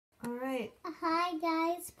Alright. Hi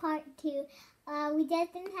guys, part 2. We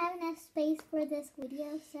just didn't have enough space for this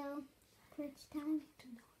video, so Perch time.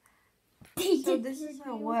 So this is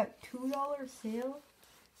a what, $2 sale?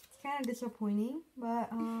 It's kind of disappointing, but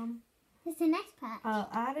It's the next patch. I'll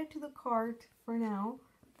add it to the cart for now.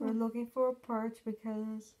 We're looking for a perch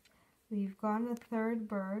because we've gotten a third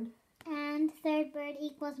bird. And third bird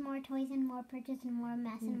equals more toys and more perches and more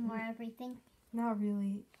mess and more everything. Not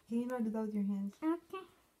really. Can you not do that with your hands? Okay.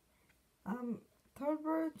 Third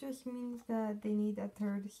bird just means that they need a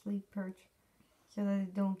third sleep perch so that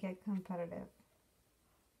they don't get competitive.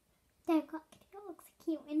 That cockatiel looks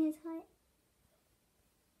cute in his hut.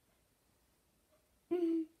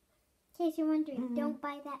 In case you're wondering, don't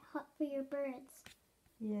buy that hut for your birds.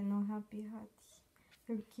 Yeah, no happy huts.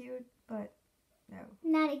 They're cute, but no.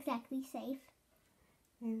 Not exactly safe.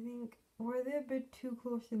 I think, were they a bit too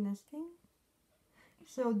close to nesting?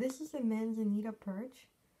 So this is a manzanita perch.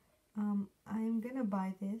 I'm gonna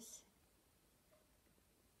buy this.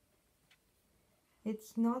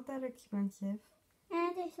 It's not that expensive.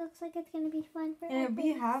 And this looks like it's gonna be fun for And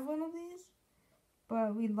we everyone. have one of these,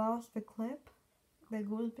 but we lost the clip that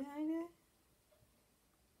goes behind it.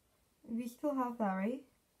 We still have that, right?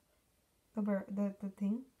 The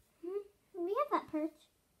thing. We have that perch,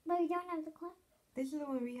 but we don't have the clip. This is the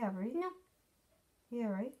one we have, right? No. Yeah,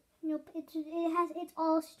 right? Nope. It's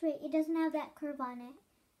all straight. It doesn't have that curve on it.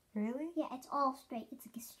 Really? Yeah, it's all straight. It's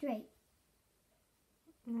like a straight.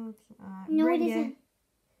 No, it's not. No, Bring it isn't.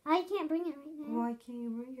 I can't bring it right now. Why can't you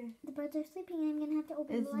bring it? The birds are sleeping and I'm gonna have to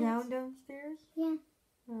open It's the lights. downstairs? Yeah.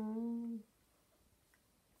 Why'd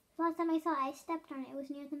Last time I saw it, I stepped on it. It was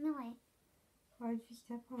near the light. you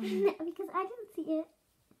step on it? Because I didn't see it.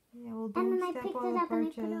 Yeah, well, And then don't I step picked on it the up and I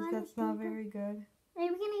put it perches. on That's the not table. very good. Are we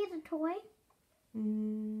gonna get a toy?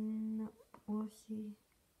 No, we'll see.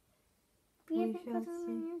 Do you We think shall that's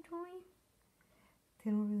see. a toy?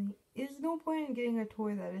 They don't really. There's no point in getting a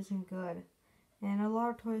toy that isn't good. And a lot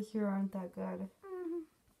of toys here aren't that good.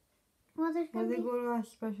 Well, there's If gonna they be. go to a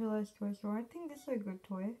specialized toy store, I think this is a good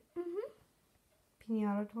toy.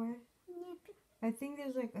 Pinata toy. Yep. I think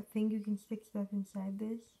there's like a thing you can stick stuff inside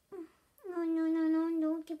this. No,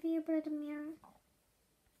 don't give your bird a mirror.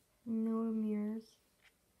 No mirrors.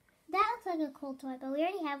 That looks like a cool toy, but we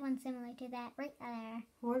already have one similar to that right there.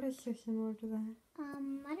 What is so similar to that?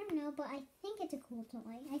 I don't know, but I think it's a cool toy.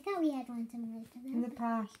 I thought we had one similar to that. In the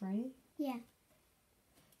past, right? Yeah.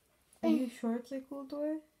 Are you sure it's a cool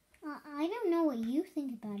toy? I don't know what you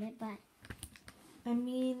think about it, but I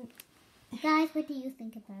mean, guys, what do you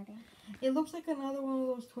think about it? it looks like another one of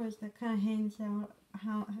those toys that kind of hangs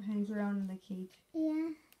around in the cage. Yeah.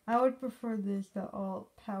 I would prefer this, the all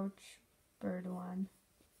pouch bird one.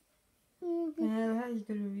 And it has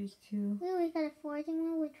good reviews too. We got a foraging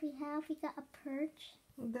one, which we have. We got a perch.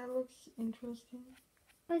 That looks interesting.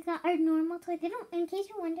 We got our normal toy. They don't. In case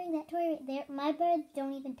you're wondering, that toy right there, my birds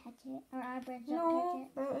don't even touch it, or our birds don't touch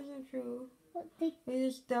it. No, that isn't true. Well,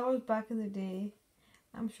 That was back in the day.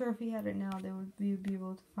 I'm sure if we had it now, we would be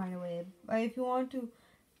able to find a way. If you want to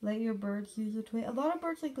let your birds use the toy, a lot of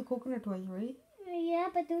birds like the coconut toys, right? Yeah,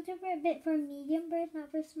 but those are for a bit for medium birds,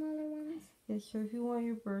 not for smaller ones. Yeah, so if you want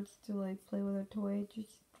your birds to like play with a toy, just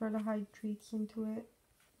try to hide treats into it.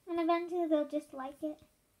 And eventually they'll just like it.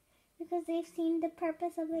 Because they've seen the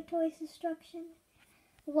purpose of the toy's destruction.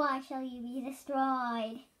 Why shall you be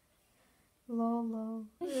destroyed? Lolo.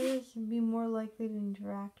 They should be more likely to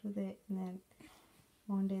interact with it, and then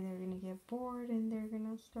one day they're gonna get bored and they're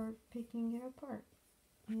gonna start picking it apart.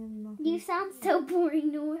 And You sound so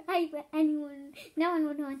boring. No one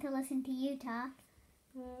would want to listen to you talk.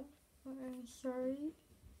 I'm sorry.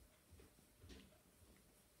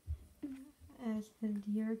 As the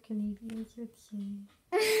dear Canadians would say,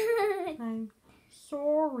 I'm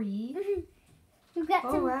sorry. You've got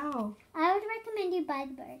Oh some. wow, I would recommend you buy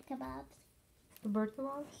the bird kebabs. the bird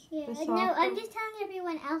kebabs. Yeah, The no, soft I'm ones? just telling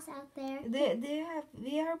everyone else out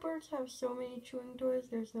there. Our birds have so many chewing toys.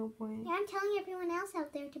 There's no point. Yeah, I'm telling everyone else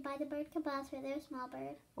out there to buy the bird kebabs for their small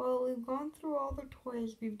bird. Well, we've gone through all the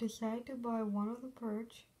toys. We've decided to buy one of the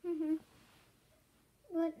perch.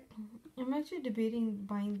 What? I'm actually debating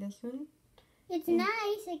buying this one. It's nice.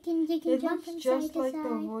 You can It jump looks from just side to like side.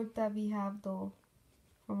 the wood that we have though,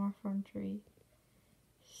 from our front tree.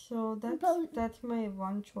 So that's my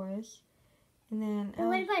one choice. And then But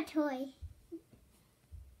what about toy?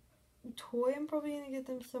 toy, I'm probably gonna get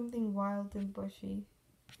them something wild and bushy.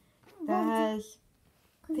 That has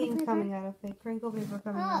things coming out of it. Crinkle paper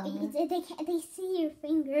coming out of it. They see your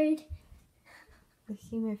fingered. They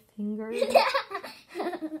see my fingers.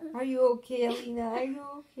 Are you okay, Alina? Are you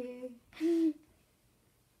okay?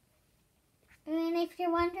 And if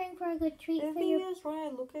you're wondering for a good treat The for thing your... is, when I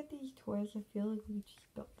look at these toys, I feel like we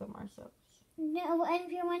just built them ourselves. No, and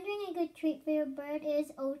if you're wondering, a good treat for your bird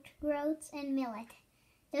is oat groats and millet.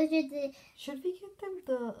 Those are the... Should we get them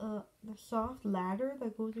the soft ladder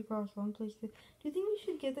that goes across one place? Do you think we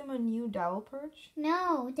should get them a new dowel perch?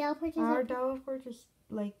 No, dowel perch is... Our dowel perch is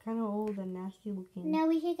like kind of old and nasty looking. No,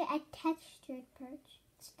 we should get a textured perch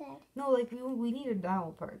instead. No, like we need a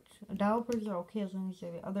dowel perch. A dowel perch are okay as long as you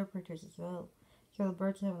have other perches as well. So the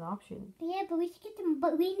birds have an option. Yeah, but we should get them.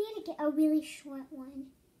 But we need to get a really short one.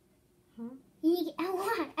 Huh? You need to get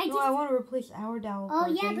what? I want to replace our dowel perch. Oh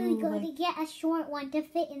yeah, but we got to get a short one to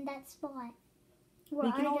fit in that spot.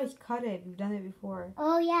 We can always cut it. We've done it before.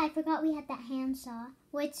 Oh yeah, I forgot we had that handsaw.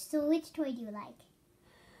 Which toy do you like?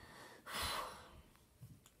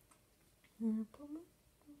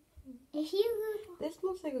 If you... This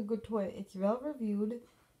looks like a good toy. It's well reviewed.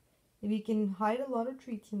 We can hide a lot of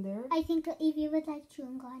treats in there. I think Evie would like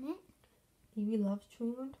chewing on it. Evie loves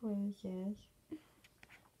chewing on toys, yes.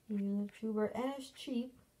 Evie loves chewing, and it's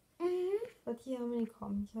cheap. Let's see how many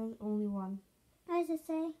comments. It has only one. What does it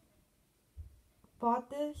say? Bought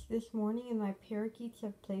this morning, and my parakeets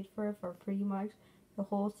have played for it for pretty much the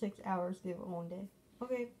whole 6 hours they've owned it.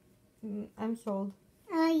 Okay, I'm sold.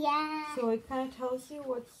 Oh yeah. So it kind of tells you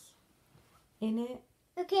what's in it.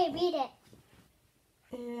 Okay, read it.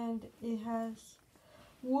 And it has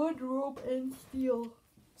wood, rope, and steel.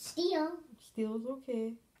 Steel? Steel is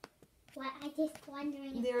okay. What? I just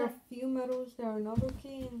wondering if There are a few metals that are not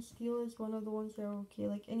okay, and steel is one of the ones that are okay.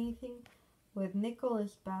 Like anything with nickel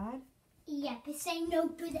is bad. Yep, say no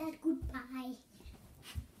to that. Goodbye.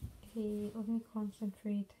 Okay, let me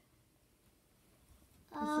concentrate.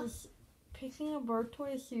 This is picking a bird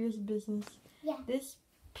toy is serious business. Yeah. This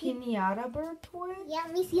pinata bird toy. Yeah,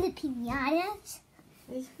 let me see the pinatas.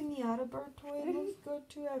 This pinata bird toy looks good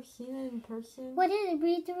too. I've seen it in person. What did it?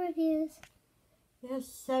 Read the reviews. It has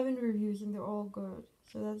 7 reviews and they're all good.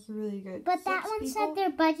 So that's really good. But that one said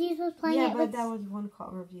their budgies was playing it. Yeah, but that was one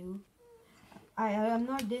review. I'm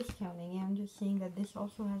not discounting it. I'm just saying that this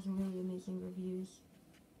also has really amazing reviews.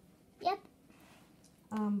 Yep.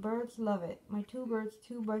 Birds love it. My 2 birds,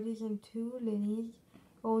 2 budgies, and 2 linnies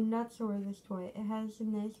go nuts over this toy. It has a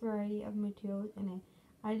nice variety of materials in it.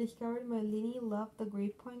 I discovered my linny loved the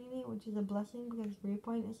grape point in it, which is a blessing because grape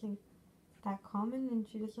point isn't that common and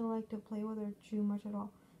she doesn't like to play with or chew much at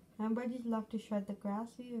all. My budgies love to shred the grass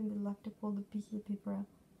weave and they love to pull the pieces of paper out.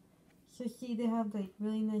 So see, they have like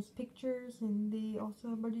really nice pictures and they also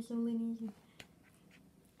have budgies and linnies.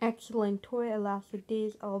 Excellent toy. It lasted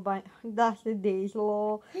days. Lasted days,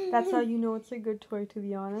 lol. That's how you know it's a good toy, to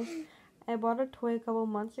be honest. I bought a toy a couple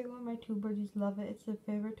months ago and my 2 budgies love it. It's their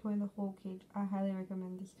favorite toy in the whole cage. I highly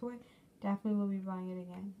recommend this toy. Definitely will be buying it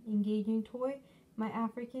again. Engaging toy. My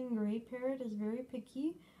African gray parrot is very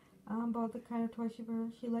picky about the kind of toy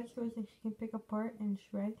she likes toys that she can pick apart and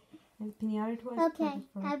shred. And pinata toys. Okay,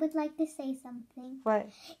 I would like to say something. What?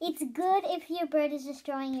 It's good if your bird is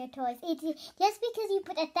destroying your toys. It's just because you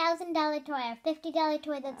put $1,000 toy or $50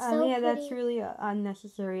 toy that's so yeah, pretty. that's really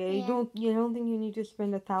unnecessary. Yeah. You don't think you need to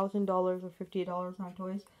spend $1,000 or $50 on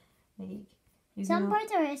toys? Like, some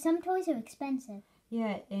toys are expensive.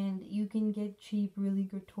 Yeah, and you can get cheap, really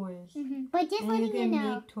good toys. But just letting you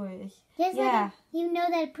know, make toys. Just letting you know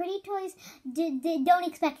that pretty toys don't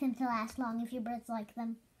expect them to last long if your birds like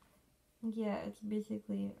them. Yeah, it's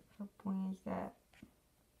basically her point is that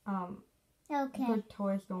okay, good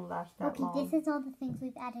toys don't last that long. Okay, this is all the things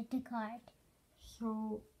we've added to cart.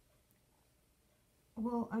 So,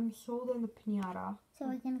 well, I'm sold on the pinata. So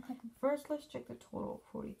we're gonna click. First, let's check the total,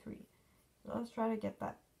 43. So let's try to get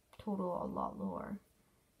that total a lot lower.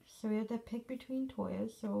 So we have to pick between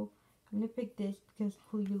toys. So I'm gonna pick this because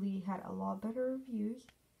clearly it had a lot better reviews,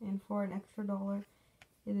 and for an extra $1,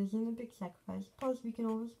 it isn't a big sacrifice. Plus, we can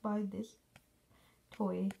always buy this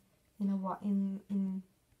toy in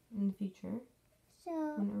the future. So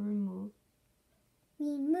I'm gonna remove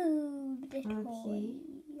the toy. Let's see.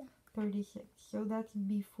 36. So that's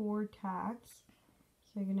before tax.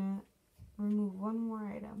 So I'm gonna remove one more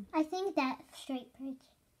item. I think that straight perch.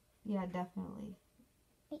 Yeah, definitely.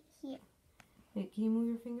 Right here. Wait, can you move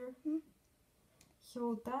your finger? Hmm?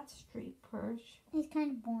 So that's straight perch. It's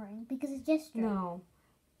kind of boring because it's just straight. No,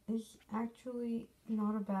 it's actually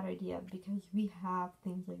not a bad idea because we have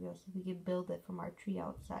things like this. We can build it from our tree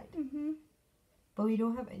outside. But we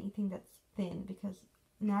don't have anything that's thin because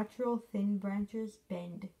natural thin branches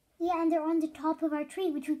bend. Yeah, and they're on the top of our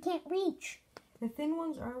tree, which we can't reach. The thin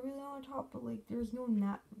ones are really on top, but like there's no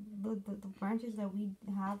the branches that we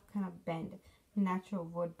have kind of bend. Natural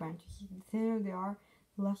wood branches. The thinner they are,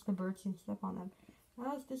 the less the birds can step on them.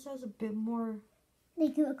 This has a bit more,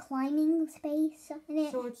 Like a climbing space in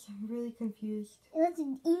it. so it's really confused. It's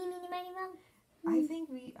an eeny, meeny, miny, mouse. I think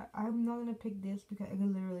I'm not gonna pick this because I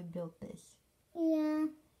can literally build this. Yeah.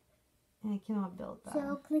 And I cannot build that.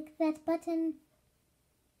 So click that button.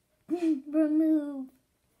 Remove.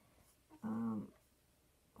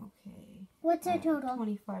 Okay. What's our total?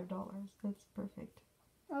 $25. That's perfect.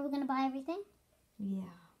 Are we gonna buy everything? Yeah.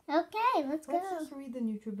 Okay, let's go. Let's just read the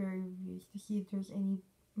Nutriberry reviews to see if there's any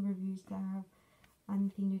reviews that have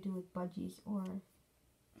anything to do with budgies or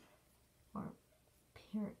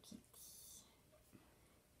parakeets.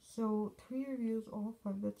 So 3 reviews, all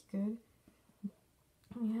 5. That's good.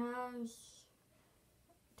 It has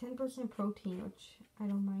 10% protein, which I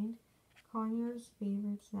don't mind. Connor's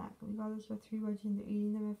favorite snack. We got this for 3 budgies and they're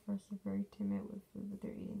eating them at first. They're very timid with food, but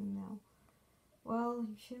they're eating them now. Well,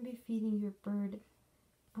 you shouldn't be feeding your bird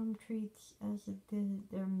treats as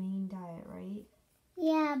their main diet, right?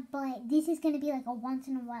 Yeah, but this is gonna be like a once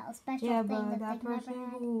in a while special yeah, thing but that that person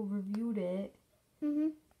who reviewed it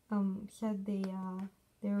said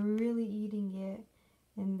they're really eating it,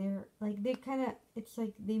 and it's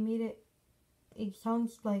like they made it. It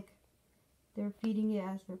sounds like they're feeding it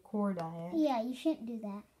as their core diet. Yeah, you shouldn't do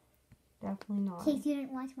that. Definitely not. In case you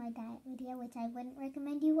didn't watch my diet video, which I wouldn't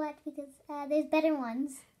recommend you watch because there's better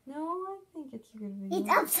ones. No, I think it's a good video. It's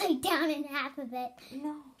upside down in half of it.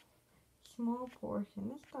 No. Small portion.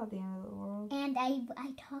 That's not the end of the world. And I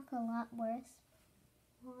talk a lot worse.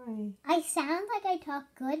 Why? I sound like I talk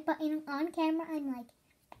good, but on camera I'm like...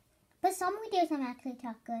 But some videos I'm actually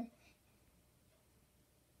talk good.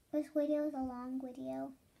 This video is a long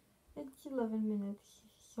video. It's 11 minutes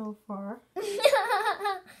so far.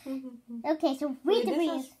 Okay, so read the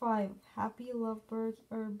reviews. This is 5. Happy lovebirds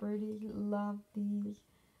or birdies love these.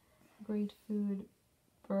 Great food.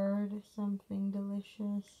 Bird something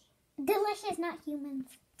delicious. Delicious, not humans.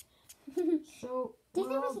 So, Do you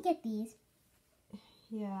think we should get these?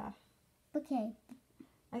 Yeah. Okay.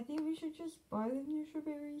 I think we should just buy the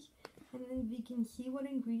Nutriberries and then we can see what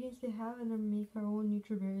ingredients they have and then make our own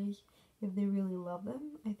Nutriberries if they really love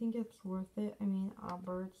them. I think it's worth it. I mean, our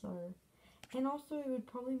birds are... And also, it would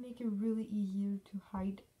probably make it really easier to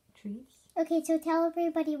hide treats. Okay, so tell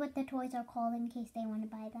everybody what the toys are called in case they want to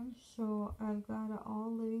buy them. So, I've got a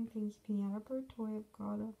All Living Things Pinata Bird toy. I've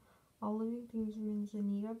got a All Living Things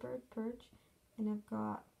Manzanita Bird Perch. And I've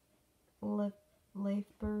got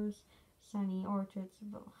Life Birds, Sunny Orchards,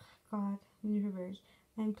 Nutriberries.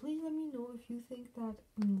 And please let me know if you think that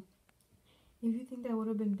would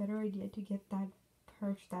have been a better idea to get that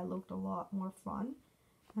perch that looked a lot more fun.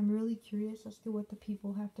 I'm really curious as to what the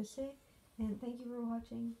people have to say. And thank you for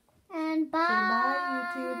watching. And bye. Say bye,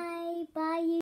 YouTube. Bye, YouTube.